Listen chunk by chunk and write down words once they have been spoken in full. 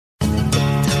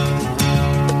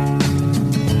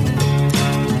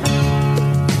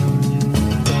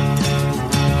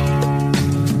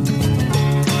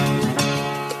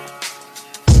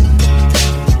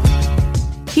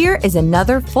is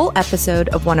another full episode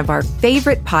of one of our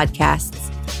favorite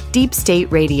podcasts, Deep State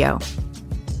Radio.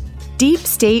 Deep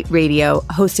State Radio,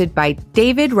 hosted by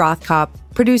David Rothkopf,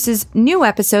 produces new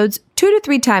episodes 2 to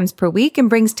 3 times per week and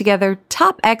brings together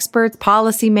top experts,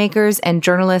 policymakers, and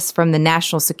journalists from the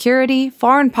national security,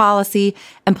 foreign policy,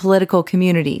 and political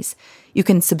communities. You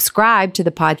can subscribe to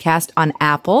the podcast on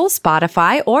Apple,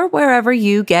 Spotify, or wherever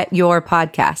you get your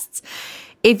podcasts.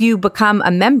 If you become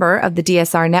a member of the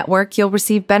DSR network, you'll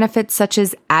receive benefits such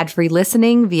as ad-free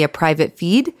listening via private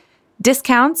feed,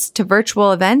 discounts to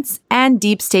virtual events, and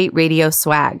Deep State Radio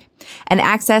swag, and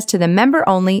access to the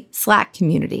member-only Slack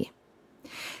community.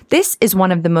 This is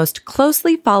one of the most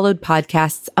closely followed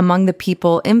podcasts among the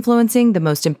people influencing the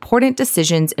most important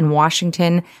decisions in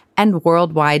Washington and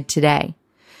worldwide today.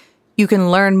 You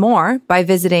can learn more by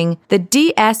visiting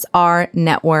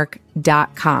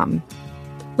thedsrnetwork.com.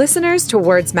 Listeners to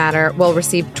Words Matter will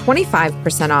receive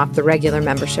 25% off the regular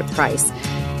membership price.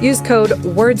 Use code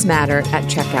WordsMatter at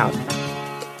checkout.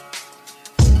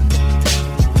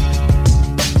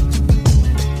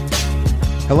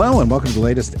 Hello and welcome to the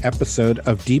latest episode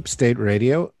of Deep State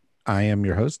Radio. I am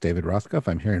your host, David Rothkopf.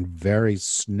 I'm here in very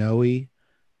snowy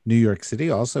New York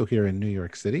City. Also here in New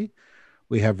York City,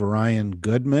 we have Ryan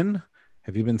Goodman.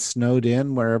 Have you been snowed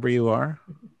in wherever you are?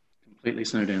 Completely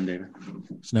snowed in, David.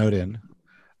 Snowed in.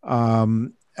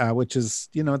 Which is,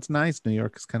 it's nice. New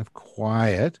York is kind of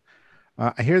quiet.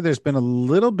 I hear there's been a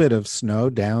little bit of snow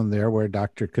down there where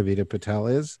Dr. Kavita Patel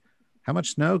is. How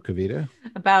much snow, Kavita?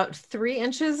 About 3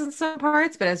 inches in some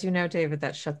parts, but as you know, David,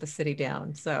 that shut the city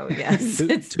down. So yes,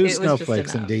 two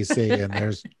snowflakes in DC, and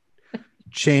there's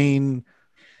chain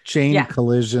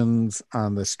collisions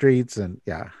on the streets, and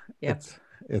it's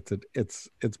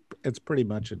pretty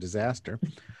much a disaster.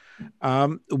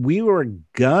 We were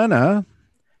gonna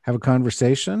have a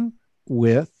conversation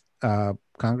with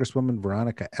Congresswoman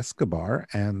Veronica Escobar,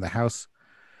 and the House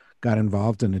got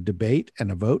involved in a debate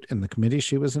and a vote in the committee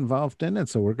she was involved in. And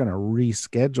so we're going to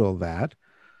reschedule that.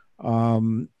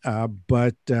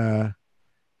 But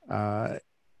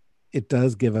it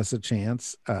does give us a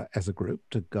chance as a group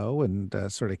to go and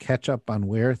sort of catch up on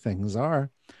where things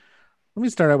are. Let me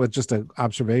start out with just an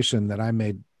observation that I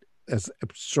made as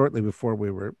shortly before we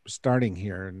were starting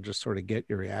here and just sort of get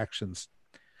your reactions.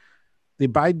 The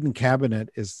Biden cabinet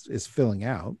is filling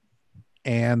out,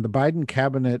 and the Biden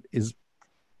cabinet is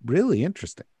really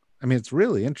interesting. I mean, it's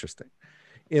really interesting.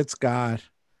 It's got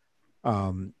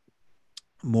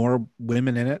more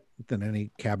women in it than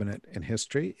any cabinet in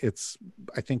history. It's,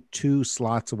 I think, 2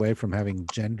 slots away from having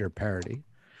gender parity.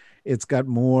 It's got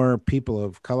more people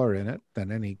of color in it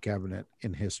than any cabinet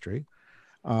in history.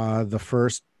 The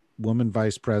first woman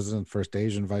vice president, first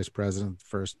Asian vice president,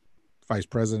 first vice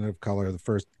president of color, the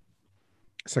first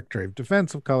Secretary of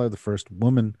Defense of color, the first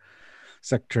woman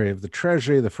Secretary of the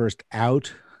Treasury, the first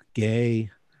out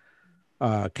gay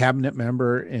cabinet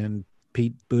member in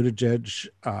Pete Buttigieg.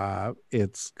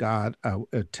 It's got,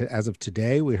 as of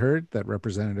today, we heard that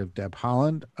Representative Deb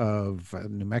Haaland of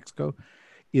New Mexico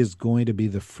is going to be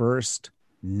the first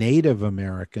Native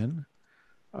American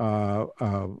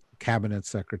cabinet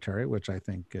secretary, which I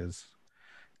think is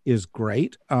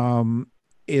great.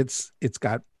 It's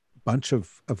got bunch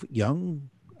of young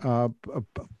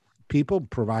people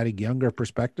providing younger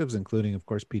perspectives, including, of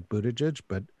course, Pete Buttigieg,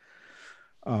 but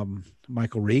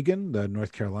Michael Regan, the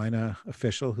North Carolina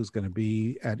official who's going to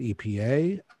be at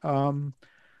EPA,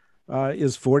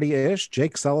 is 40-ish.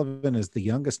 Jake Sullivan is the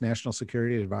youngest national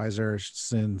security advisor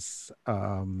since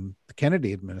the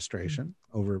Kennedy administration,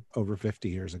 over 50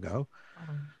 years ago.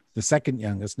 The second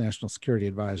youngest national security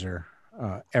advisor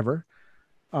ever.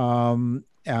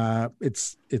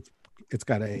 It's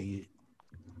got a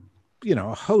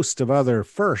host of other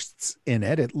firsts in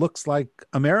it. It looks like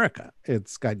America.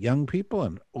 It's got young people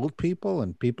and old people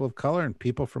and people of color and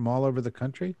people from all over the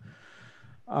country.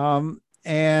 I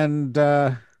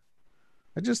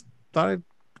just thought I'd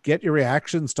get your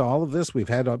reactions to all of this. We've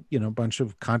had a bunch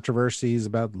of controversies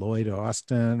about Lloyd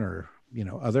Austin or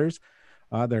others.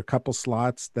 There are a couple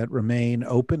slots that remain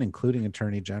open, including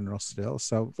Attorney General still.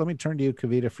 So let me turn to you,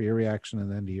 Kavita, for your reaction,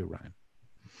 and then to you, Ryan.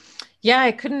 Yeah,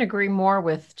 I couldn't agree more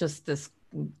with just this.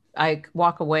 I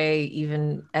walk away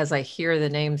even as I hear the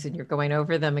names and you're going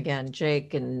over them again,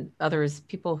 Jake and others,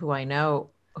 people who I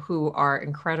know who are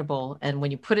incredible. And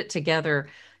when you put it together,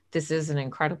 this is an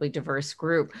incredibly diverse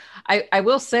group. I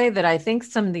will say that I think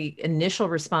some of the initial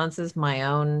responses, my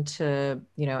own to,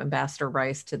 Ambassador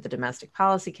Rice to the Domestic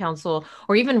Policy Council,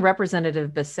 or even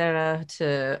Representative Becerra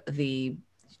to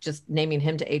just naming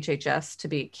him to HHS, to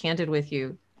be candid with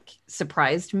you,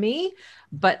 surprised me,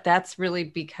 but that's really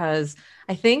because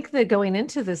I think that going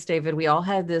into this, David, we all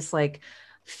had this like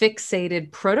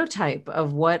fixated prototype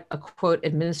of what a quote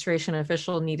administration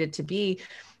official needed to be.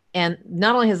 And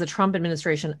not only has the Trump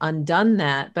administration undone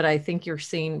that, but I think you're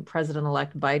seeing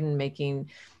President-elect Biden making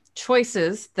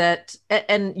choices that,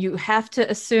 and you have to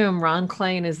assume Ron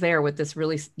Klain is there with this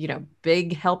really,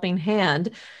 big helping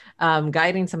hand,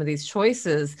 guiding some of these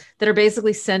choices that are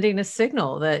basically sending a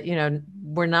signal that,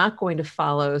 we're not going to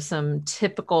follow some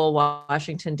typical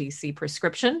Washington, D.C.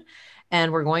 prescription,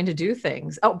 and we're going to do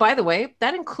things. Oh, by the way,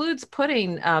 that includes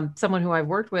putting someone who I've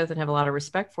worked with and have a lot of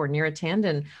respect for, Neera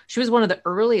Tanden. She was one of the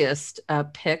earliest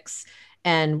picks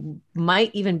and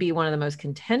might even be one of the most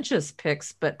contentious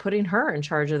picks, but putting her in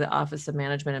charge of the Office of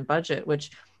Management and Budget, which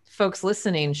folks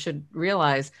listening should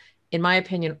realize, in my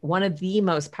opinion, one of the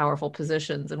most powerful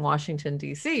positions in Washington,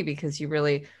 D.C., because you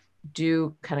really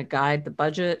do kind of guide the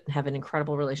budget and have an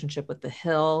incredible relationship with the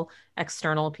Hill,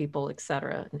 external people, et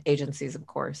cetera, and agencies, of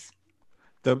course.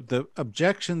 The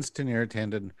objections to Neera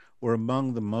Tanden were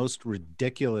among the most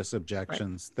ridiculous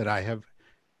objections that I have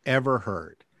ever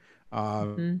heard.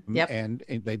 Yep. And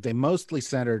they mostly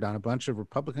centered on a bunch of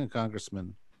Republican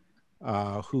congressmen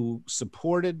who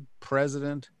supported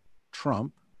President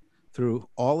Trump through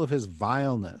all of his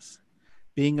vileness,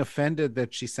 being offended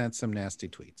that she sent some nasty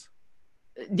tweets.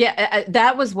 Yeah,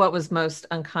 that was what was most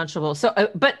unconscionable. So,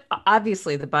 but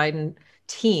obviously the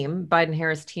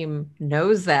Biden-Harris team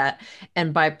knows that.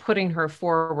 And by putting her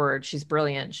forward, she's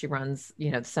brilliant. She runs,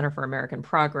 the Center for American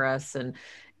Progress and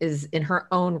is in her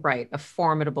own right a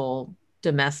formidable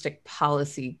domestic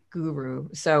policy guru.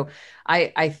 So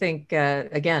I think,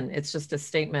 again, it's just a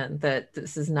statement that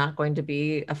this is not going to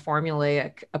be a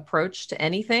formulaic approach to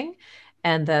anything.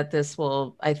 And that this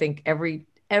will, I think every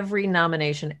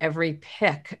nomination, every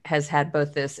pick has had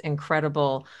both this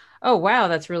incredible, oh, wow,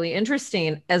 that's really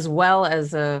interesting, as well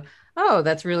as oh,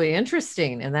 that's really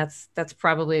interesting. And that's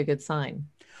probably a good sign.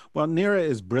 Well, Neera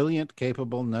is brilliant,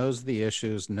 capable, knows the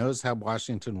issues, knows how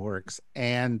Washington works.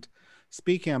 And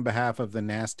speaking on behalf of the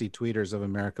nasty tweeters of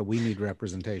America, we need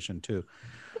representation too.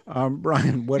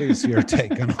 Brian, what is your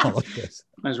take on all of this?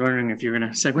 I was wondering if you were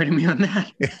going to segue to me on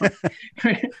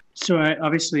that. So I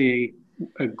obviously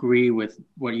agree with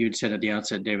what you had said at the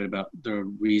outset, David, about the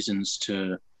reasons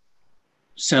to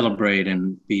celebrate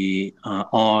and be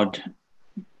awed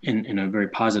in a very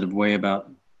positive way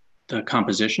about the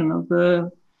composition of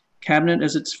the cabinet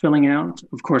as it's filling out.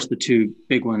 Of course, the two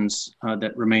big ones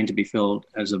that remain to be filled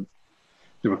as of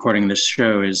the recording of this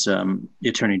show is the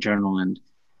Attorney General and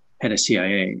head of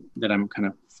CIA, that I'm kind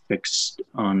of fixed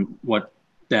on what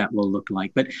that will look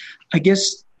like. But I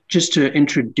guess just to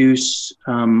introduce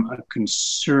a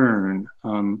concern,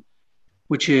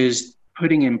 which is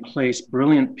putting in place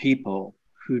brilliant people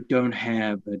who don't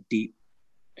have a deep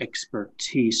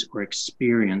expertise or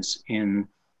experience in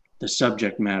the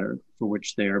subject matter for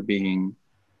which they are being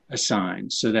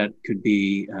assigned. So that could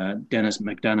be Dennis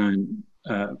McDonough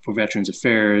for Veterans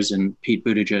Affairs and Pete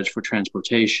Buttigieg for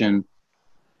Transportation.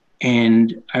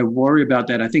 And I worry about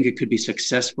that. I think it could be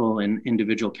successful in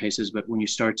individual cases, but when you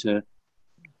start to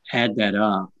add that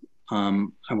up,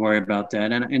 I worry about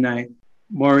that. And I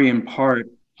worry in part,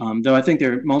 though I think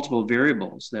there are multiple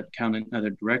variables that count in other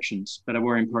directions, but I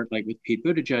worry in part, like with Pete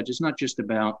Buttigieg, it's not just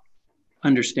about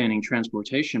understanding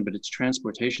transportation, but it's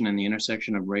transportation and the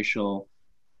intersection of racial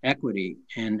equity.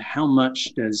 And how much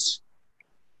is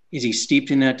he steeped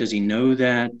in that? Does he know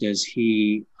that? Does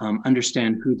he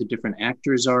understand who the different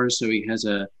actors are? So he has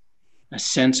a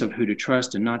sense of who to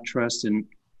trust and not trust. And,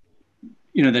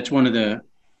 that's one of the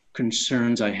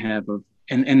concerns I have of,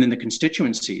 and then the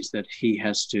constituencies that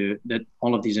that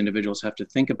all of these individuals have to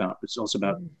think about. It's also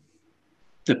about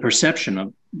the perception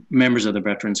of members of the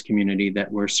veterans community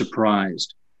that were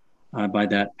surprised by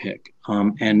that pick.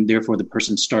 And therefore the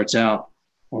person starts out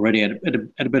already at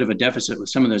a bit of a deficit with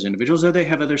some of those individuals, though they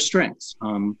have other strengths,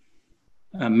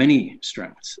 many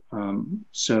strengths.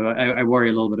 So I worry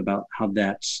a little bit about how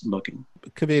that's looking.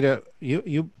 Kavita,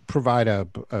 you provide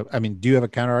do you have a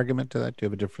counter argument to that? Do you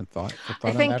have a different thought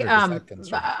I think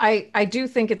I do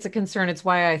think it's a concern. It's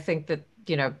why I think that,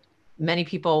 many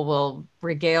people will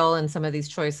regale in some of these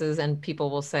choices and people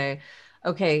will say,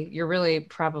 okay, you're really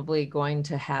probably going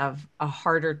to have a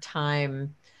harder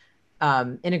time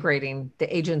integrating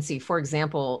the agency, for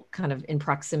example, kind of in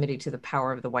proximity to the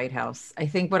power of the White House. I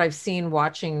think what I've seen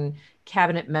watching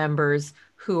cabinet members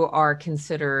who are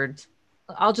considered,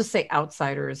 I'll just say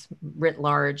outsiders writ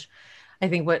large, I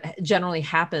think what generally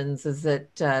happens is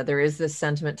that there is this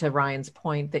sentiment, to Ryan's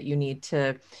point, that you need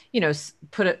to,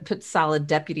 put solid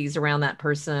deputies around that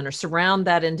person, or surround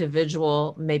that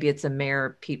individual. Maybe it's a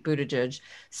mayor, Pete Buttigieg,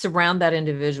 surround that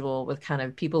individual with kind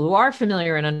of people who are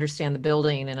familiar and understand the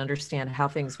building and understand how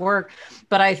things work.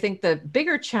 But I think the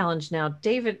bigger challenge now,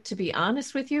 David, to be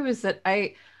honest with you, is that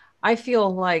I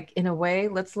feel like, in a way,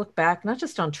 let's look back, not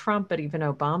just on Trump, but even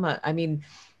Obama. I mean,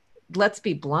 let's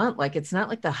be blunt, like, it's not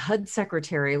like the HUD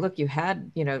secretary, look, you had,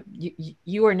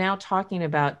 you are now talking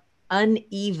about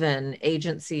uneven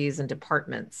agencies and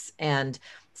departments, and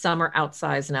some are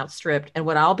outsized and outstripped. And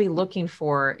what I'll be looking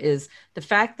for is the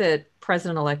fact that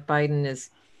President-elect Biden is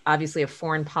obviously a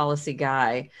foreign policy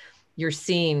guy. You're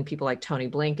seeing people like Tony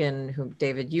Blinken, who,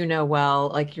 David, you know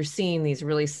well, like, you're seeing these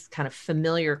really kind of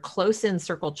familiar, close-in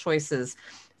circle choices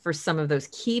for some of those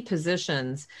key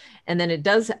positions. And then it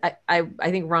does, I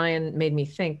think Ryan made me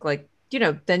think, like,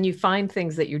 then you find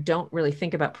things that you don't really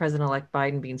think about President-elect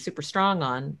Biden being super strong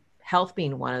on, health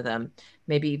being one of them,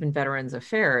 maybe even Veterans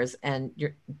Affairs. And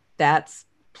that's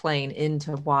playing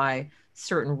into why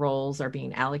certain roles are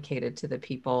being allocated to the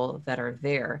people that are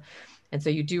there. And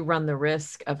so you do run the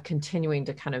risk of continuing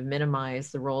to kind of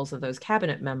minimize the roles of those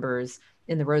cabinet members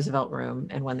in the Roosevelt room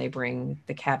and when they bring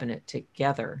the cabinet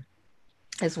together,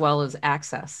 as well as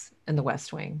access in the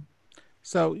West Wing.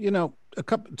 So,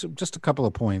 just a couple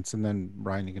of points, and then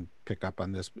Ryan, you can pick up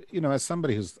on this. As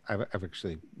somebody I've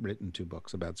actually written 2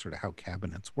 books about sort of how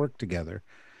cabinets work together,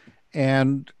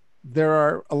 and there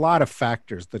are a lot of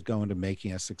factors that go into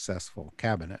making a successful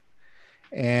cabinet,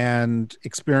 and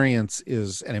experience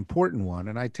is an important one.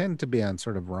 And I tend to be on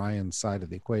sort of Ryan's side of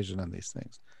the equation on these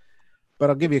things. But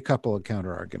I'll give you a couple of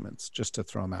counter arguments just to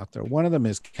throw them out there. One of them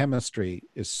is chemistry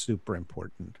is super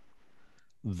important.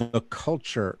 The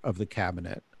culture of the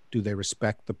cabinet, do they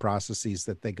respect the processes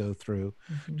that they go through?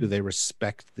 Mm-hmm. Do they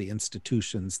respect the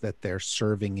institutions that they're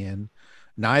serving in?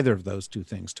 Neither of those 2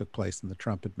 things took place in the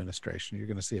Trump administration. You're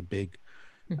going to see a big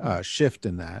shift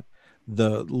in that.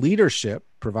 The leadership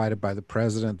provided by the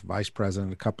president, the vice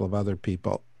president, a couple of other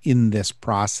people in this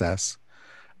process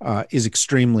is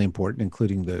extremely important,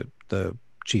 including the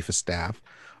chief of staff.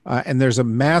 And there's a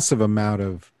massive amount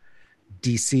of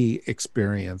DC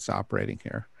experience operating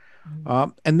here.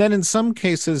 And then in some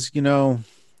cases, the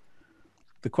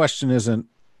question isn't,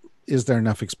 is there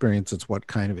enough experience? It's what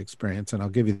kind of experience. And I'll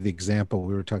give you the example,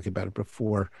 we were talking about it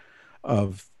before,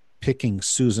 of picking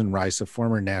Susan Rice, a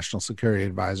former national security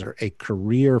advisor, a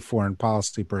career foreign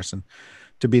policy person,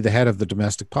 to be the head of the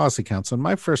Domestic Policy Council. And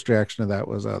my first reaction to that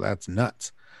was, oh, that's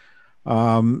nuts.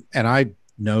 And I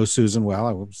know Susan well.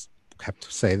 I have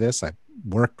to say this. I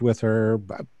worked with her.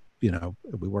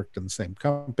 We worked in the same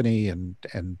company, and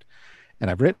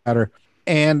I've written about her.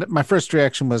 And my first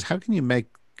reaction was, how can you make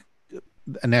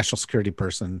a national security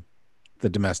person the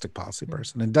domestic policy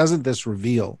person? And doesn't this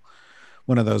reveal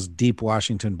one of those deep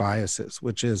Washington biases,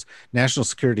 which is national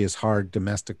security is hard,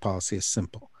 domestic policy is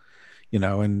simple, they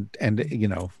can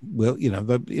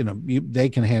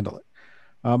handle it.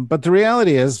 But the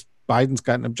reality is, Biden's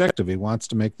got an objective. He wants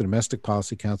to make the Domestic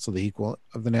Policy Council the equal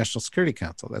of the National Security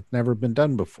Council. That's never been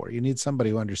done before. You need somebody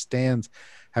who understands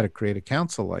how to create a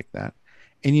council like that.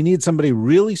 And you need somebody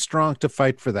really strong to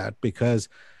fight for that, because,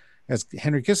 as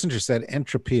Henry Kissinger said,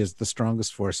 entropy is the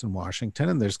strongest force in Washington.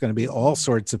 And there's going to be all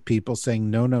sorts of people saying,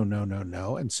 no, no, no, no,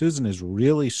 no. And Susan is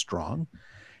really strong.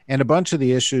 And a bunch of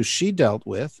the issues she dealt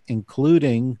with,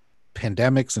 including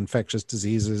pandemics, infectious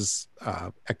diseases,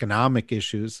 economic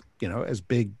issues, as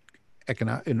big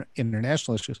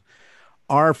international issues,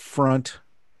 are front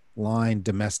line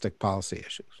domestic policy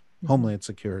issues, homeland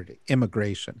security,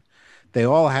 immigration. They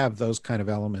all have those kind of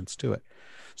elements to it.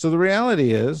 So the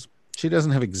reality is, she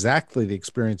doesn't have exactly the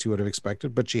experience you would have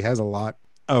expected, but she has a lot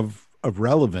of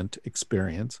relevant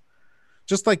experience,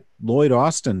 just like Lloyd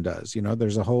Austin does.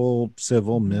 There's a whole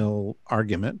civil mill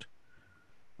argument,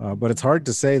 but it's hard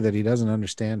to say that he doesn't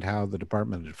understand how the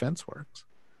Department of Defense works.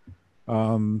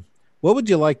 What would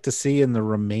you like to see in the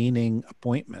remaining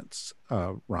appointments,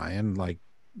 Ryan? Like,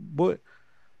 what?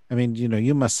 I mean,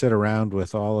 you must sit around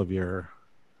with all of your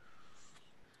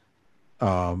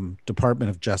Department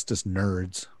of Justice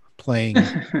nerds playing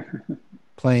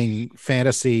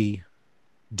fantasy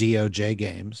DOJ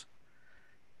games.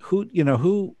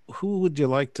 Who would you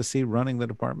like to see running the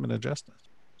Department of Justice?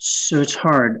 So it's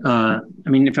hard.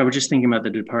 If I were just thinking about the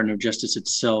Department of Justice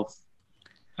itself,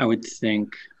 I would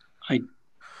think I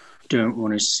don't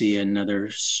want to see another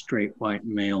straight white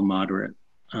male moderate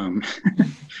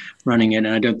running it. And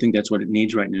I don't think that's what it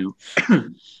needs right now.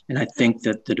 And I think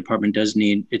that the department does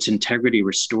need its integrity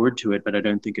restored to it, but I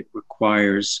don't think it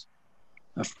requires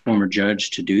a former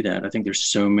judge to do that. I think there's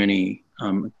so many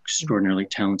extraordinarily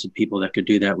talented people that could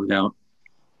do that without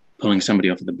pulling somebody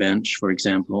off of the bench, for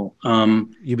example.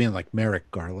 You mean like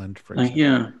Merrick Garland, for example?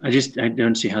 Yeah, I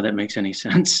don't see how that makes any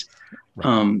sense, right.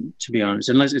 To be honest,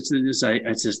 unless it's this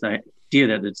idea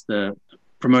that it's the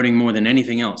promoting more than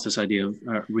anything else, this idea of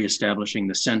reestablishing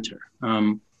the center.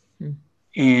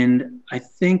 And I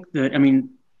think that,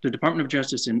 the Department of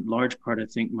Justice in large part, I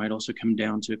think, might also come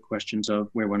down to questions of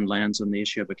where one lands on the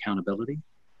issue of accountability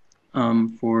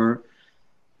for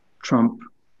Trump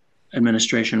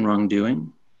administration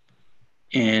wrongdoing.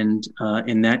 And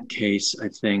in that case, I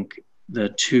think the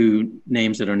two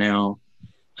names that are now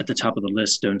at the top of the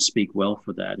list don't speak well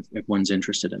for that, if one's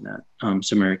interested in that.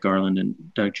 So Merrick Garland and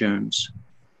Doug Jones.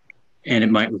 And it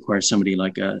might require somebody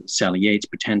like Sally Yates,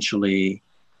 potentially.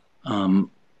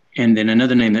 And then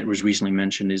another name that was recently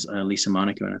mentioned is Lisa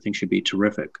Monaco, and I think she'd be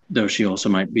terrific, though she also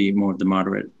might be more of the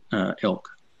moderate ilk.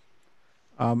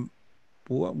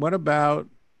 What about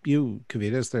you,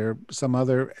 Kavita? Is there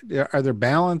are there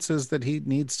balances that he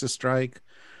needs to strike?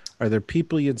 Are there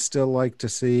people you'd still like to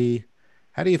see?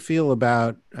 How do you feel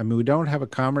about, we don't have a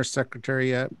Commerce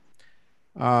Secretary yet,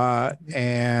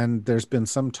 and there's been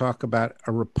some talk about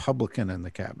a Republican in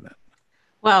the cabinet.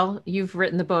 Well, you've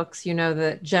written the books,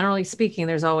 that generally speaking,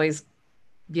 there's always,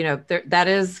 that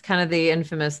is kind of the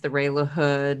infamous, the Ray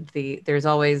LaHood, there's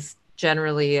always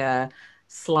generally a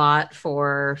slot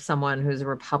for someone who's a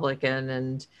Republican.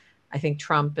 And I think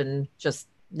Trump, and just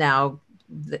now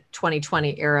the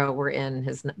 2020 era we're in,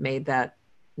 has made that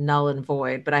null and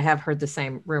void, but I have heard the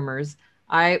same rumors.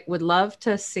 I would love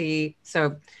to see,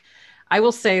 so I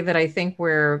will say that I think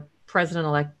where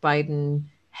President-elect Biden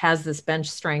has this bench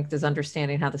strength is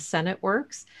understanding how the Senate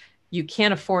works. You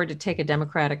can't afford to take a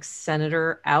Democratic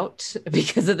senator out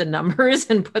because of the numbers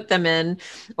and put them in,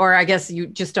 or I guess you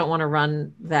just don't want to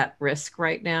run that risk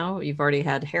right now. You've already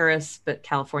had Harris, but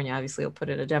California obviously will put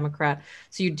in a Democrat.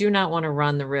 So you do not want to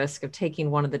run the risk of taking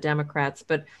one of the Democrats,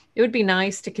 but it would be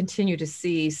nice to continue to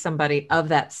see somebody of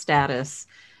that status,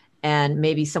 and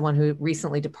maybe someone who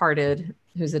recently departed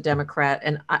who's a Democrat.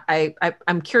 And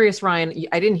I'm curious, Ryan,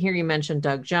 I didn't hear you mention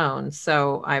Doug Jones,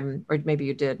 so or maybe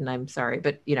you did, and I'm sorry,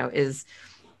 but is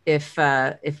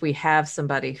if we have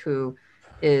somebody who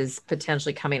is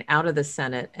potentially coming out of the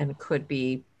Senate and could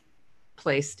be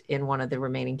placed in one of the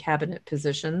remaining cabinet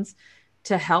positions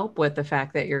to help with the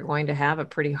fact that you're going to have a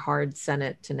pretty hard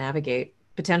Senate to navigate,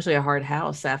 potentially a hard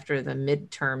House after the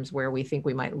midterms where we think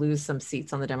we might lose some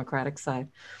seats on the Democratic side.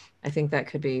 I think that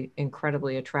could be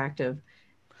incredibly attractive.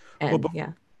 And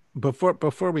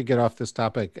before we get off this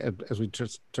topic, as we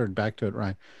just turned back to it,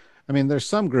 Ryan, there's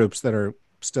some groups that are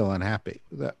still unhappy.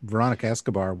 That Veronica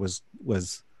Escobar was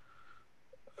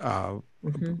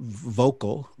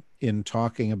vocal in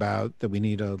talking about that we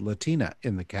need a Latina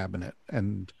in the cabinet,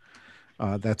 and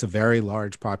that's a very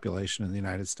large population in the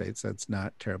United States that's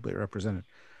not terribly represented.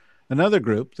 Another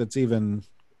group that's even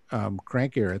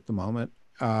crankier at the moment,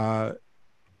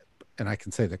 and I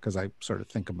can say that because I sort of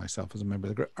think of myself as a member of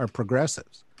the group, are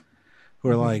progressives, who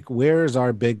are like, where's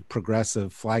our big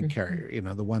progressive flag carrier?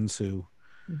 The ones who,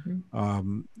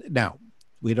 now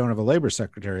we don't have a labor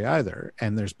secretary either.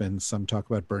 And there's been some talk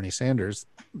about Bernie Sanders.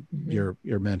 Your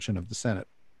mention of the Senate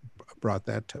brought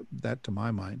that to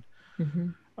my mind.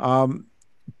 Do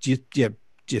you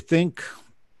think,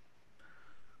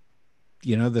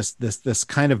 this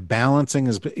kind of balancing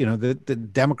is, the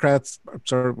Democrats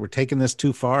were taking this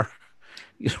too far,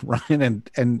 Ryan,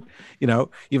 and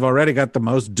you've already got the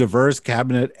most diverse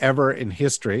cabinet ever in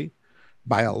history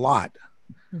by a lot.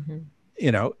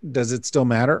 Does it still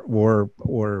matter, or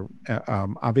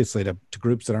obviously to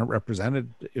groups that aren't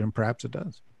represented, perhaps it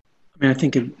does? I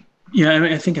think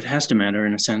it has to matter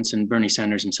in a sense, and Bernie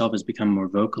Sanders himself has become more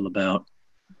vocal about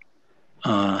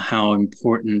how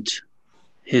important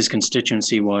his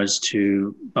constituency was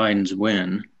to Biden's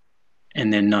win,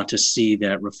 and then not to see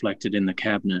that reflected in the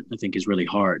cabinet, I think is really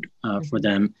hard for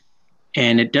them.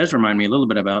 And it does remind me a little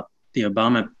bit about the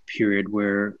Obama period,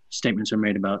 where statements are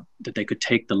made about that they could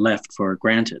take the left for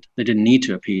granted. They didn't need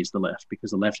to appease the left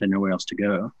because the left had nowhere else to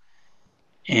go.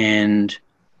 And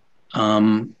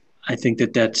I think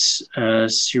that that's a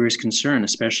serious concern,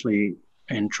 especially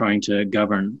in trying to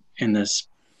govern in this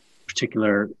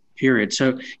particular period.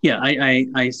 So yeah,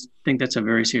 I think that's a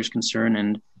very serious concern,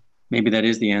 and maybe that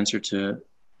is the answer to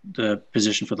the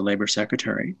position for the labor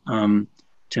secretary, to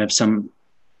have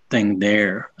something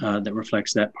there that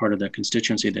reflects that part of the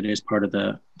constituency that is part of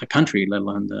the country, let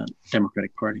alone the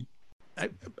Democratic Party.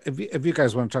 If you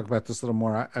guys want to talk about this a little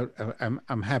more,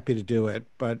 I'm happy to do it.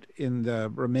 But in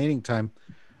the remaining time,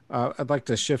 I'd like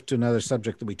to shift to another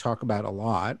subject that we talk about a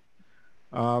lot,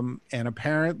 And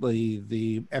apparently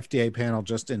the FDA panel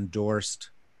just endorsed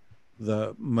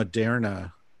the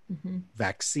Moderna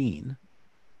vaccine.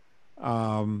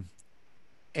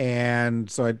 And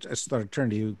so I just thought I'd turn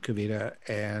to you, Kavita,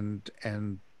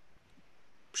 and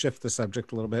shift the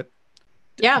subject a little bit.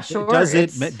 Yeah, sure.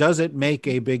 Does it make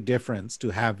a big difference to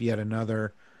have yet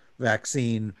another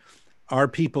vaccine? Are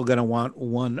people going to want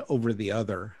one over the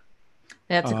other?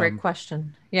 That's a great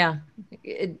question. Yeah,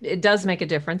 it does make a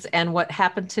difference. And what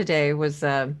happened today was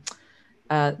at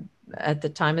the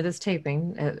time of this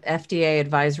taping, FDA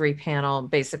advisory panel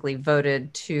basically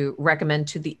voted to recommend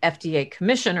to the FDA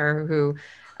commissioner, who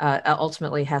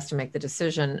ultimately has to make the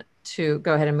decision, to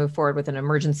go ahead and move forward with an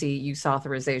emergency use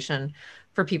authorization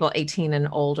for people 18 and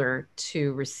older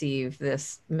to receive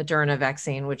this Moderna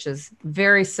vaccine, which is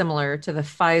very similar to the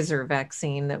Pfizer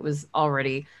vaccine that was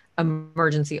already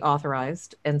emergency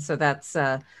authorized. And so that's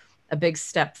a big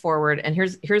step forward. And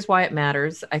here's why it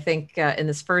matters. I think in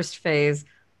this first phase,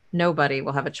 nobody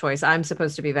will have a choice. I'm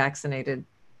supposed to be vaccinated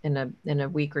in a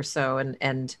week or so,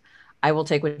 and I will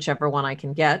take whichever one I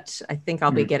can get. I think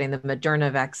I'll be getting the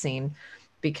Moderna vaccine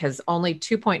because only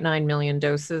 2.9 million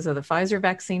doses of the Pfizer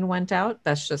vaccine went out.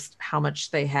 That's just how much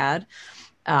they had.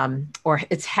 Or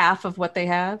it's half of what they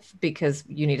have because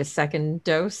you need a second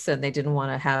dose and they didn't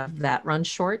want to have that run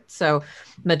short. So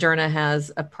Moderna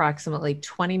has approximately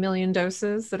 20 million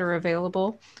doses that are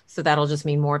available. So that'll just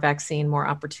mean more vaccine, more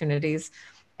opportunities.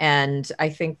 And I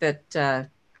think that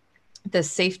the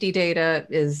safety data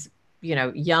is,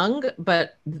 young,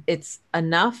 but it's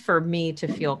enough for me to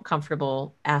feel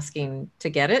comfortable asking to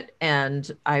get it.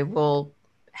 And I will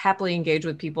happily engage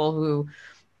with people who,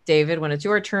 David, when it's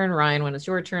your turn, Ryan, when it's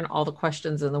your turn, all the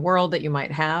questions in the world that you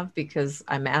might have, because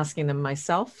I'm asking them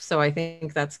myself. So I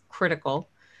think that's critical.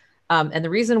 And the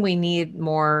reason we need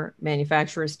more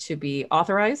manufacturers to be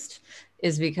authorized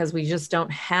is because we just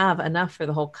don't have enough for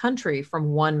the whole country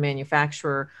from one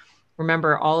manufacturer.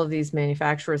 Remember, all of these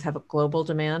manufacturers have a global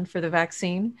demand for the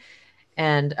vaccine,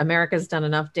 and America's done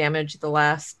enough damage the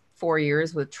last 4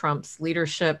 years with Trump's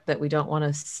leadership that we don't want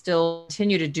to still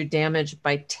continue to do damage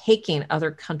by taking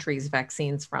other countries'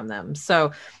 vaccines from them.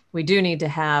 So we do need to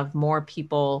have more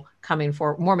people coming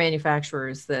for more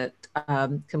manufacturers that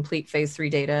complete phase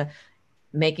 3 data,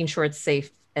 making sure it's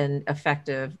safe and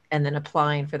effective, and then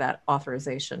applying for that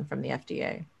authorization from the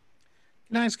FDA.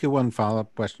 Can I ask you one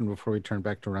follow-up question before we turn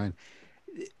back to Ryan?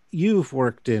 You've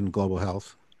worked in global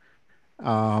health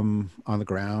on the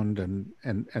ground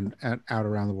and out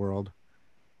around the world.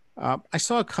 I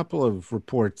saw a couple of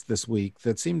reports this week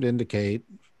that seemed to indicate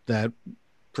that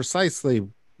precisely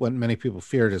what many people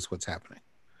feared is what's happening.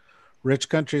 Rich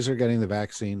countries are getting the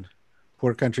vaccine.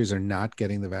 Poor countries are not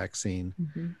getting the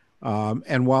vaccine.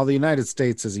 And while the United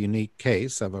States is a unique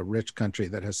case of a rich country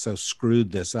that has so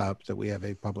screwed this up that we have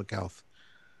a public health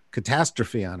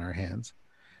catastrophe on our hands,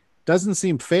 doesn't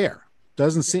seem fair.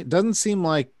 Doesn't seem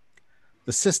like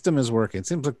the system is working. It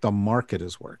seems like the market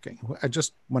is working. I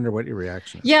just wonder what your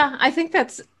reaction is. Yeah, I think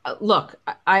that's, look,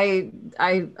 I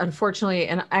unfortunately,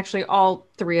 and actually all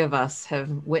three of us have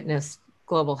witnessed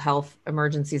global health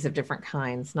emergencies of different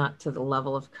kinds, not to the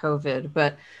level of COVID,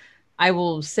 but I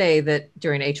will say that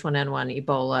during H1N1,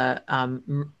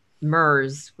 Ebola,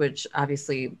 MERS, which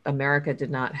obviously America did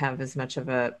not have as much of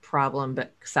a problem,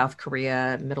 but South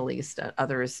Korea, Middle East,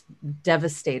 others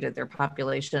devastated their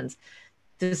populations.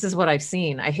 This is what I've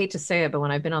seen. I hate to say it, but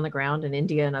when I've been on the ground in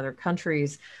India and other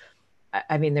countries,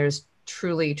 I mean, there's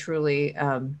truly,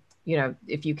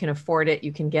 if you can afford it,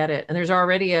 you can get it. And there's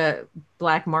already a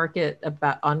black market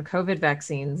on COVID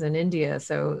vaccines in India.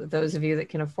 So those of you that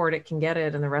can afford it can get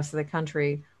it, and the rest of the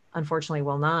country, unfortunately,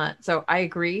 will not. So I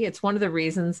agree. It's one of the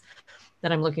reasons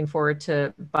that I'm looking forward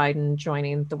to Biden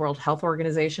joining the World Health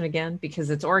Organization again, because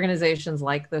it's organizations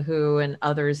like the WHO and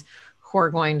others who are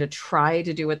going to try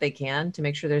to do what they can to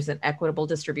make sure there's an equitable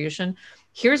distribution.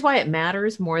 Here's why it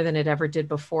matters more than it ever did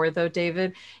before, though,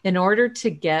 David. In order to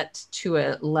get to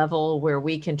a level where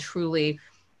we can truly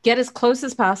get as close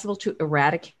as possible to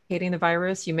eradicating the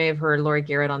virus, you may have heard Lori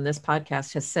Garrett on this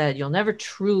podcast has said, you'll never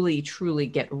truly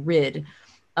get rid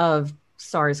of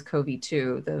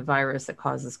SARS-CoV-2, the virus that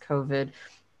causes COVID.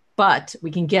 But we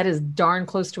can get as darn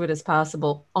close to it as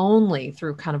possible only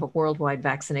through kind of a worldwide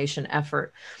vaccination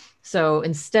effort. So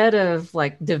instead of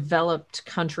like developed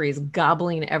countries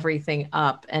gobbling everything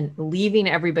up and leaving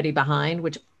everybody behind,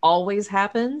 which always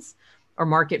happens, or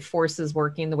market forces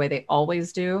working the way they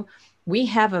always do, we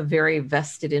have a very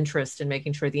vested interest in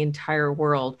making sure the entire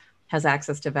world has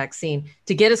access to vaccine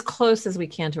to get as close as we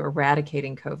can to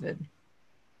eradicating COVID.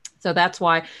 So that's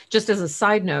why, just as a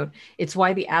side note, it's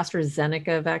why the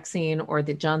AstraZeneca vaccine or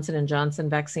the Johnson & Johnson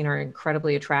vaccine are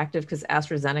incredibly attractive, because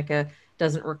AstraZeneca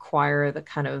doesn't require the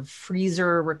kind of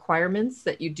freezer requirements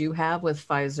that you do have with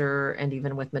Pfizer and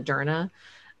even with Moderna.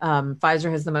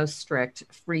 Pfizer has the most strict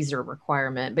freezer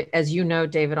requirement. But as you know,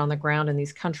 David, on the ground in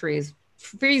these countries,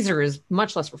 freezers,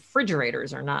 much less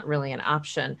refrigerators, are not really an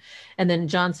option. And then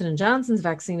Johnson & Johnson's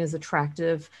vaccine is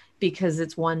attractive because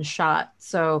it's one shot.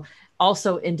 So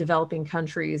also in developing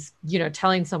countries,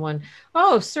 telling someone,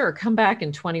 oh, sir, come back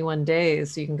in 21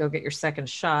 days so you can go get your second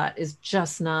shot is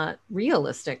just not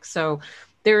realistic. So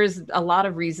there's a lot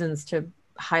of reasons to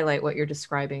highlight what you're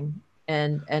describing,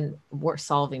 and we're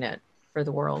solving it for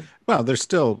the world. Well, there's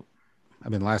still,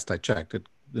 last I checked,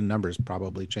 the numbers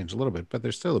probably changed a little bit, but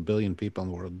there's still 1 billion people in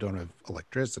the world who don't have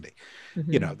electricity.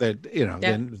 Mm-hmm.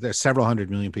 Then there's several 100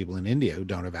 million people in India who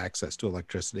don't have access to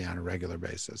electricity on a regular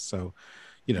basis. So,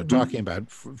 talking about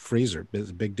freezer is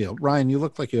a big deal. Ryan, you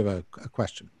look like you have a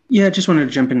question. Yeah, I just wanted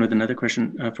to jump in with another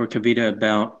question for Kavita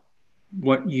about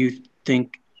what you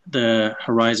think the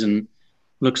horizon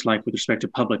looks like with respect to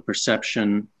public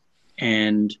perception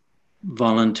and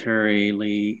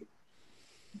voluntarily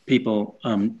people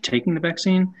taking the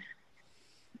vaccine.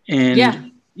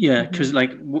 And because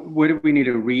where do we need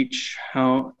to reach?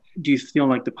 How do you feel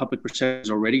like the public perception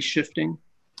is already shifting?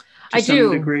 I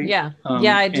do. Degree? Yeah.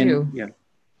 I do. Yeah.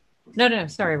 No,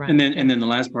 sorry, Ryan. And then the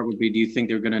last part would be, do you think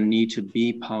there are going to need to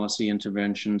be policy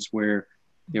interventions where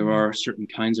there are certain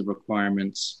kinds of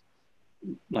requirements,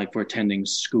 like for attending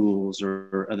schools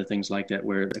or other things like that,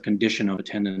 where the condition of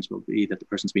attendance will be that the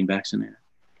person's being vaccinated?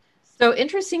 So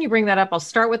interesting you bring that up. I'll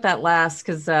start with that last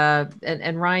because,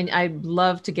 and Ryan, I'd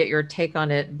love to get your take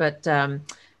on it, but the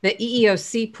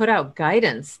EEOC put out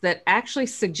guidance that actually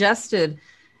suggested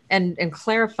and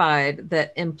clarified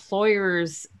that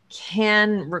employers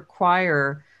can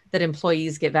require that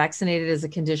employees get vaccinated as a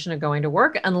condition of going to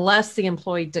work, unless the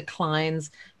employee declines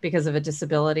because of a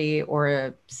disability or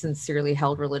a sincerely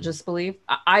held religious belief.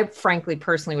 I frankly,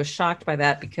 personally was shocked by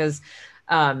that because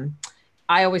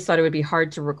I always thought it would be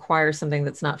hard to require something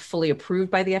that's not fully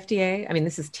approved by the FDA.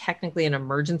 This is technically an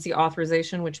emergency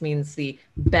authorization, which means the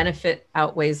benefit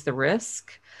outweighs the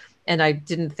risk. And I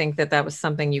didn't think that that was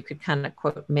something you could kind of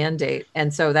quote mandate.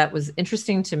 And so that was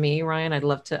interesting to me, Ryan. I'd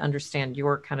love to understand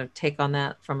your kind of take on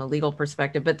that from a legal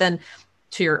perspective. But then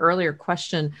to your earlier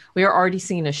question, we are already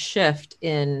seeing a shift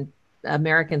in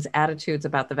Americans' attitudes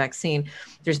about the vaccine.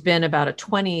 There's been about a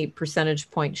 20 percentage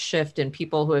point shift in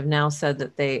people who have now said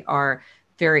that they are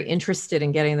very interested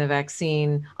in getting the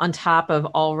vaccine, on top of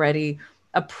already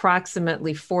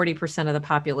approximately 40% of the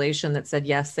population that said,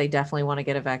 yes, they definitely want to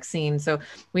get a vaccine. So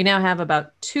we now have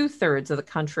about 2/3 of the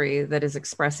country that is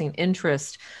expressing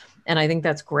interest. And I think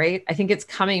that's great. I think it's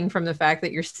coming from the fact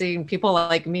that you're seeing people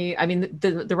like me.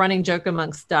 The running joke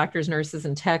amongst doctors, nurses,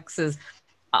 and techs is,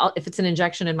 if it's an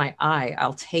injection in my eye,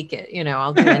 I'll take it.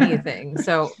 I'll do anything.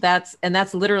 So that's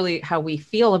literally how we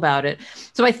feel about it.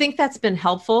 So I think that's been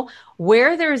helpful.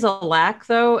 Where there's a lack,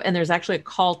 though, and there's actually a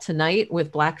call tonight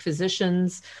with Black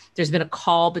physicians, there's been a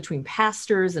call between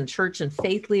pastors and church and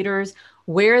faith leaders,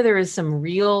 where there is some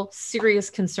real serious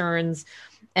concerns,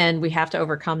 and we have to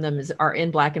overcome them, are in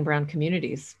Black and brown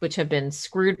communities, which have been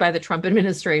screwed by the Trump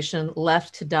administration,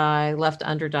 left to die, left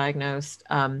underdiagnosed.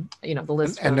 The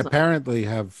list. And apparently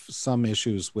have some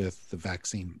issues with the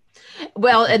vaccine.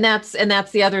 Well, and that's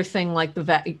the other thing, like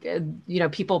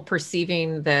people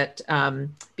perceiving that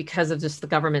because of just the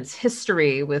government's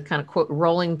history with kind of quote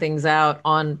rolling things out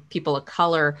on people of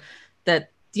color,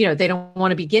 that they don't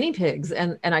want to be guinea pigs.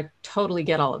 And I totally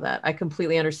get all of that. I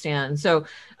completely understand. So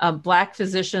Black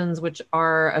physicians, which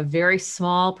are a very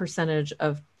small percentage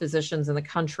of physicians in the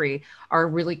country, are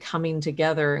really coming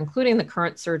together, including the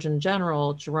current Surgeon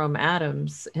General, Jerome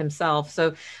Adams himself.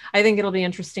 So I think it'll be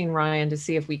interesting, Ryan, to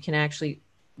see if we can actually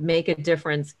make a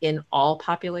difference in all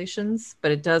populations,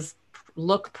 but it does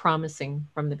look promising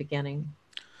from the beginning.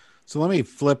 So let me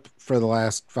flip for the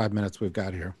last 5 minutes we've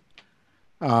got here.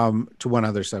 To one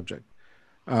other subject.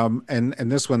 And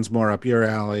this one's more up your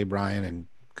alley, Brian, and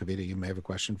Kavita, you may have a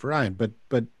question for Ryan,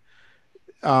 but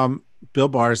Bill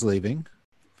Barr's leaving.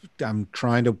 I'm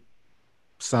trying to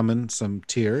summon some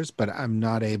tears, but I'm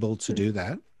not able to do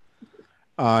that.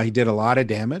 He did a lot of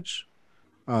damage.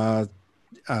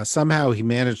 Somehow he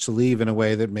managed to leave in a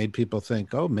way that made people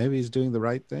think, oh, maybe he's doing the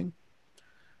right thing.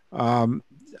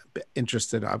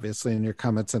 Interested, obviously, in your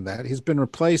comments on that. He's been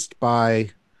replaced by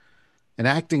an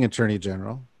acting attorney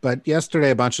general, but yesterday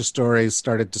a bunch of stories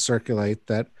started to circulate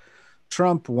that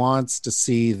Trump wants to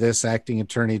see this acting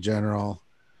attorney general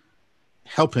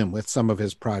help him with some of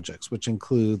his projects, which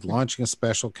include launching a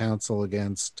special counsel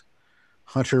against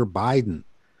Hunter Biden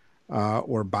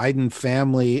or Biden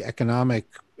family economic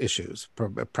issues,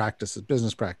 practices,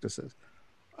 business practices.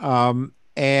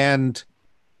 And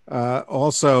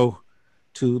also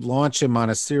to launch him on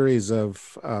a series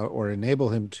of, or enable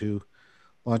him to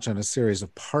launch on a series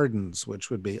of pardons, which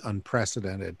would be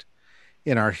unprecedented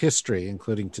in our history,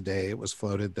 including today. It was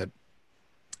floated that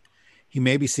he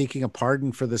may be seeking a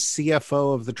pardon for the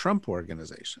CFO of the Trump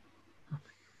organization.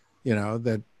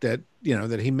 That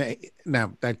he may,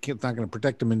 now that's not going to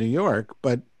protect him in New York,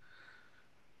 but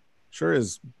sure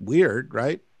is weird,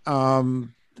 right?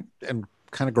 And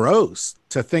kind of gross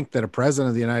to think that a president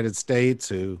of the United States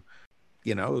who,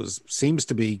 seems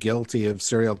to be guilty of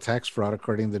serial tax fraud,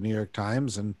 according to the New York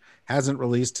Times, and hasn't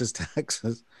released his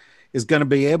taxes, is going to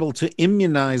be able to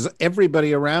immunize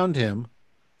everybody around him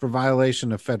for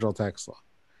violation of federal tax law.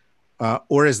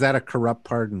 Or is that a corrupt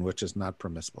pardon, which is not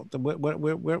permissible?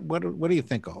 What do you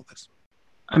think of all this?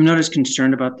 I'm not as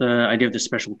concerned about the idea of the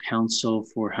special counsel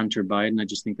for Hunter Biden. I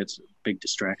just think that's a big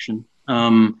distraction.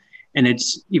 And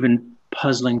it's even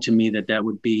puzzling to me that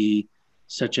would be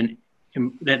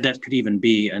that could even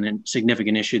be a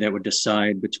significant issue that would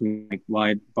decide between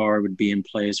why Barr would be in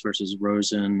place versus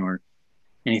Rosen or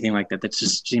anything like that. That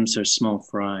just seems so small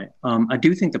fry. I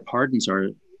do think the pardons are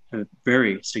a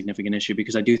very significant issue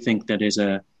because I do think that is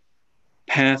a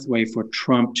pathway for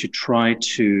Trump to try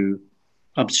to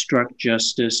obstruct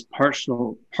justice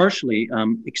partially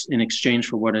in exchange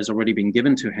for what has already been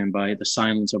given to him by the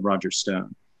silence of Roger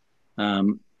Stone.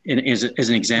 And as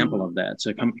an example of that,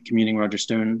 so communing Roger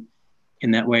Stone in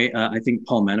that way, I think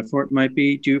Paul Manafort might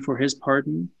be due for his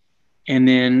pardon, and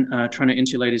then trying to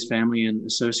insulate his family and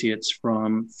associates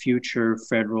from future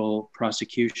federal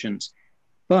prosecutions.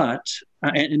 But,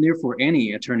 and therefore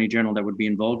any attorney general that would be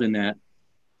involved in that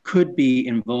could be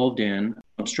involved in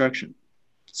obstruction.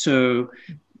 So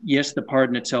yes, the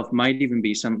pardon itself might even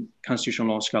be, some constitutional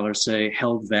law scholars say,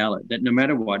 held valid, that no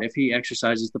matter what, if he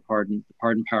exercises the pardon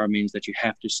power means that you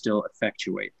have to still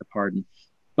effectuate the pardon.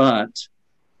 But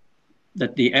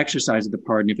that the exercise of the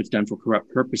pardon, if it's done for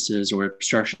corrupt purposes or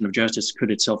obstruction of justice, could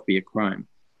itself be a crime.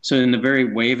 So in the very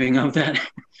waving of that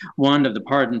wand of the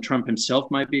pardon, Trump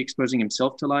himself might be exposing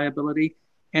himself to liability,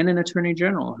 and an attorney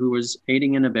general who was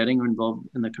aiding and abetting or involved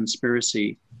in the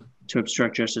conspiracy to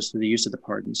obstruct justice through the use of the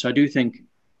pardon. So I do think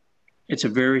it's a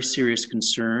very serious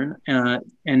concern.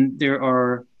 And there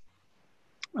are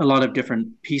a lot of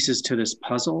different pieces to this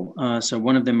puzzle. So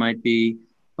one of them might be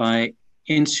by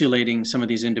insulating some of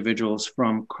these individuals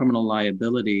from criminal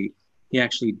liability, he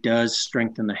actually does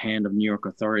strengthen the hand of New York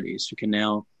authorities who can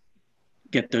now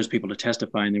get those people to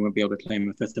testify, and they won't be able to claim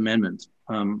a Fifth Amendment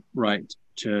right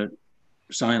to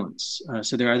silence.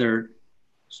 So there are other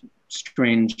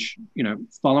strange,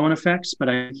 follow-on effects, but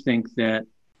I think that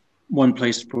one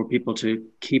place for people to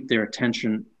keep their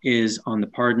attention is on the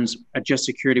pardons. At Just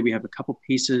Security, we have a couple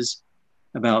pieces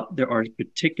about there are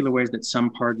particular ways that some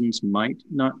pardons might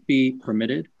not be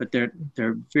permitted, but they're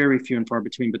very few and far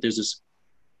between. But there's this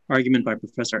argument by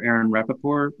Professor Aaron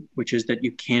Rappaport, which is that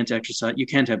you can't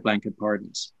have blanket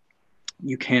pardons.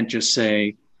 You can't just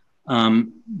say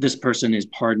this person is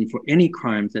pardoned for any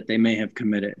crimes that they may have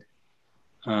committed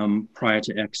prior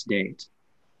to X date,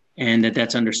 and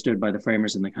that's understood by the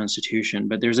framers in the Constitution.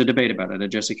 But there's a debate about it. At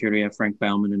Just Security, we have Frank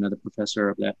Bauman, another professor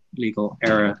of that legal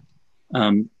era,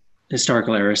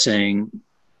 historical era, saying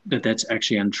that that's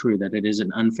actually untrue, that it is an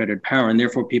unfettered power, and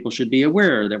therefore people should be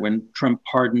aware that when Trump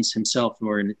pardons himself,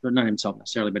 or not himself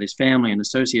necessarily, but his family and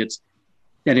associates,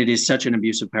 that it is such an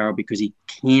abuse of power because he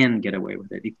can get away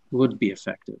with it. It would be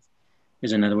effective,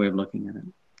 is another way of looking at it.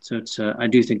 So it's I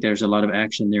do think there's a lot of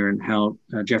action there, and how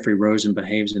Jeffrey Rosen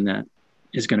behaves in that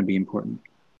is going to be important. Do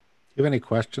you have any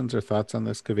questions or thoughts on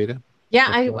this, Kavita? Yeah,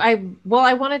 I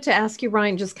wanted to ask you,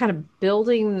 Ryan, just kind of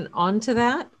building onto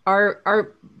that.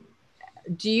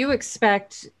 Do you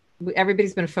expect,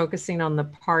 everybody's been focusing on the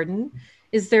pardon,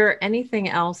 is there anything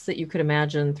else that you could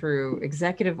imagine through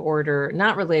executive order,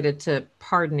 not related to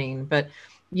pardoning, but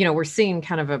we're seeing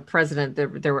kind of a president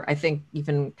that there were, I think,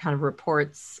 even kind of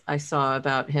reports I saw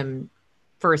about him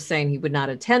first saying he would not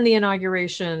attend the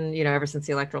inauguration, ever since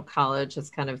the Electoral College has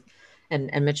kind of, and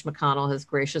Mitch McConnell has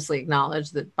graciously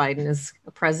acknowledged that Biden is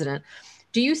a president.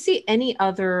 Do you see any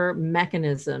other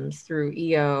mechanisms through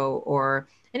EO or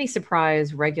any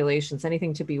surprise regulations,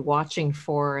 anything to be watching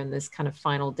for in this kind of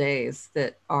final days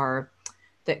that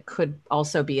could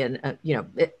also be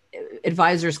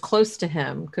advisors close to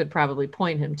him could probably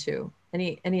point him to?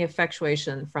 Any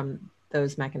effectuation from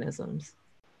those mechanisms?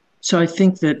 So I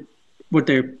think that what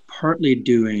they're partly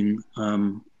doing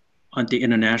on the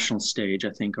international stage,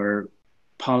 I think, are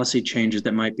policy changes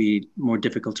that might be more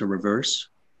difficult to reverse.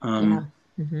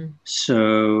 Mm-hmm.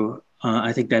 So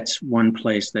I think that's one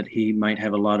place that he might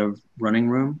have a lot of running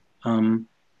room. And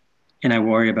I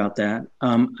worry about that.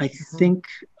 I think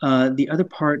the other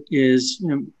part is,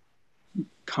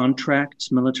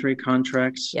 contracts, military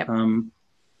contracts, Yep.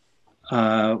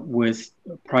 with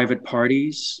private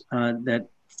parties that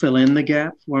fill in the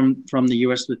gap from the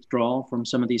U.S. withdrawal from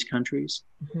some of these countries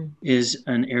is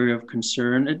an area of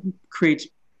concern. It creates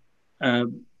a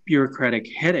bureaucratic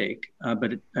headache,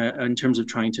 but in terms of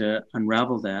trying to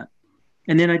unravel that.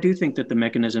 And then I do think that the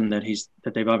mechanism that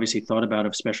they've obviously thought about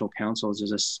of special counsels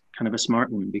is a kind of a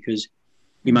smart one, because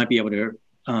you might be able to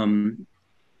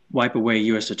wipe away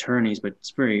U.S. attorneys, but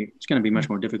it's going to be much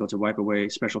more difficult to wipe away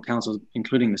special counsels,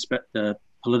 including the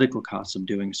political costs of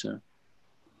doing so.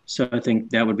 So I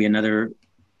think that would be another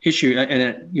issue.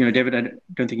 And David, I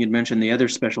don't think you'd mentioned the other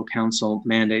special counsel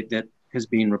mandate that has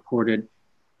been reported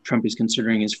Trump is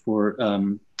considering is for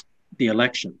the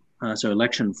election. So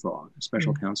election fraud,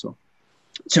 special counsel.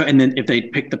 So, and then if they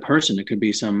pick the person, it could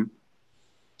be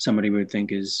somebody we would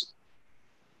think is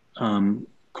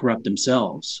corrupt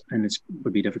themselves, and it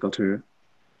would be difficult to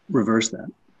reverse that.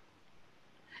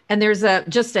 And there's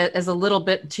just as a little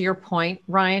bit to your point,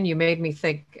 Ryan, you made me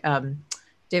think,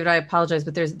 David, I apologize,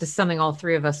 but this is something all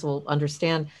three of us will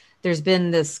understand. There's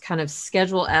been this kind of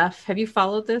Schedule F. Have you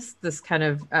followed this? This kind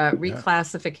of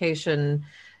reclassification,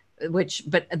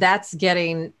 but that's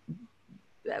getting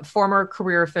former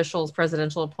career officials,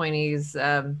 presidential appointees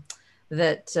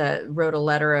that wrote a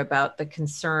letter about the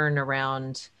concern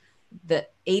around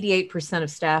that 88% of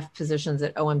staff positions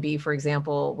at OMB, for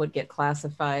example, would get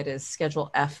classified as Schedule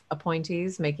F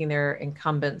appointees, making their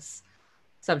incumbents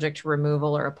subject to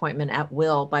removal or appointment at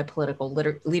will by political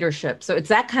leadership. So it's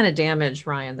that kind of damage,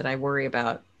 Ryan, that I worry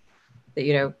about,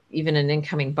 that, even an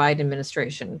incoming Biden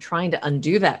administration trying to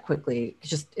undo that quickly,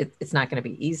 it's not going to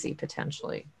be easy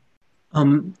potentially.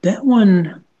 That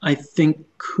one, I think,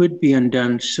 could be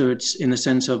undone. So it's in the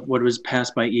sense of what was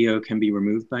passed by EO can be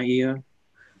removed by EO.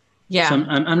 Yeah. So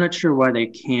I'm not sure why they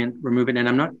can't remove it. And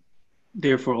I'm not,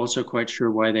 therefore, also quite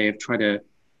sure why they have tried to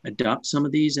adopt some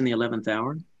of these in the 11th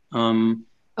hour.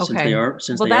 Okay.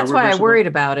 That's why I worried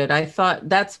about it. I thought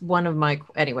that's one of my,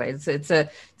 anyways, it's an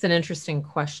interesting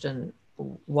question.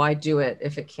 Why do it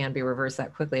if it can be reversed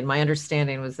that quickly? And my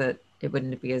understanding was that it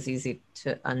wouldn't be as easy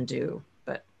to undo,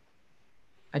 but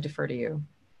I defer to you.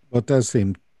 Well, it does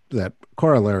seem that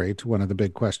corollary to one of the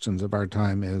big questions of our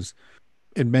time is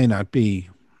it may not be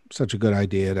such a good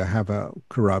idea to have a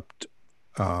corrupt,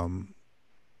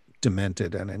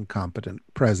 demented and incompetent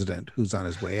president who's on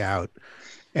his way out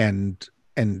and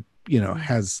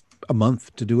has a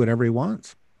month to do whatever he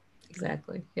wants.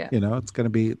 Exactly. Yeah. It is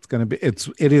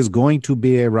going to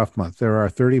be a rough month. There are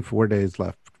 34 days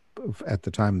left at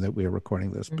the time that we are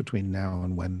recording this between now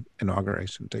and when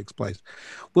inauguration takes place.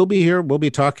 We'll be here. We'll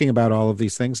be talking about all of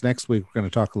these things. Next week, we're going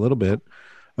to talk a little bit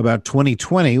about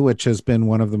 2020, which has been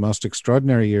one of the most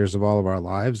extraordinary years of all of our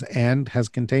lives and has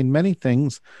contained many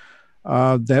things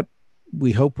that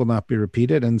we hope will not be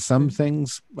repeated, and some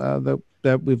things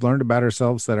that we've learned about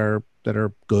ourselves that are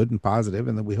good and positive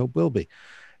and that we hope will be.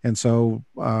 And so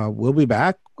we'll be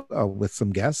back with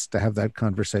some guests to have that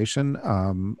conversation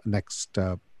next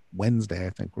Wednesday.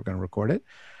 I think we're going to record it.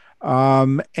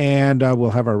 And we'll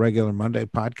have our regular Monday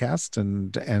podcast,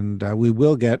 and we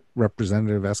will get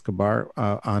Representative Escobar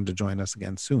on to join us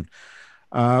again soon.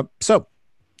 So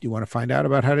you want to find out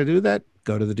about how to do that?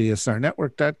 Go to the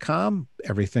DSRnetwork.com.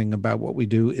 Everything about what we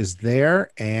do is there,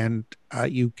 and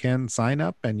you can sign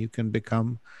up and you can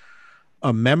become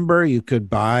a member. You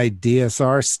could buy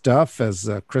DSR stuff as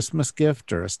a Christmas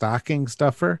gift or a stocking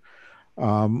stuffer,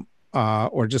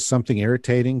 or just something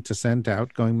irritating to send to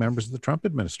outgoing members of the Trump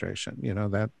administration.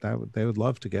 They would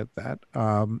love to get that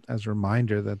as a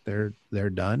reminder that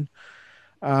they're done.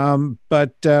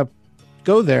 But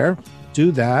go there,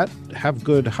 do that, have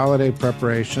good holiday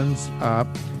preparations,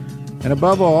 and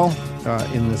above all,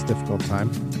 in this difficult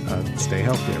time, stay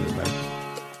healthy, everybody.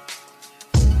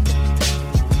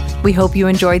 We hope you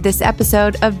enjoyed this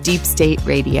episode of Deep State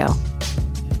Radio.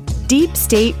 Deep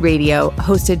State Radio,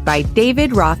 hosted by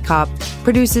David Rothkopf,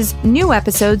 produces new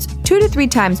episodes 2 to 3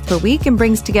 times per week and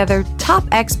brings together top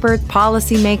experts,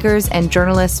 policymakers, and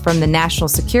journalists from the national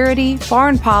security,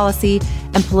 foreign policy,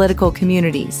 and political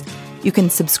communities. You can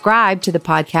subscribe to the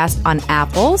podcast on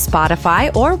Apple,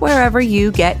 Spotify, or wherever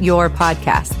you get your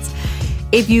podcasts.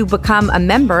 If you become a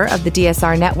member of the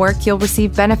DSR network, you'll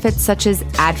receive benefits such as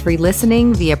ad-free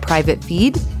listening via private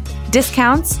feed,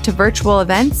 discounts to virtual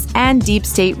events, and Deep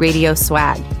State Radio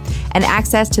swag, and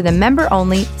access to the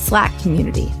member-only Slack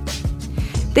community.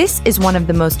 This is one of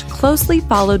the most closely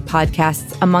followed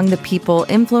podcasts among the people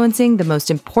influencing the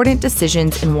most important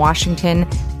decisions in Washington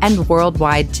and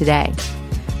worldwide today.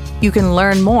 You can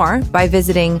learn more by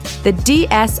visiting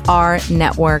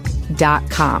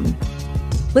thedsrnetwork.com.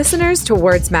 Listeners to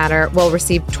Words Matter will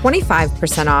receive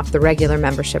 25% off the regular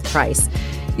membership price.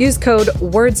 Use code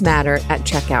WordsMatter at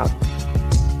checkout.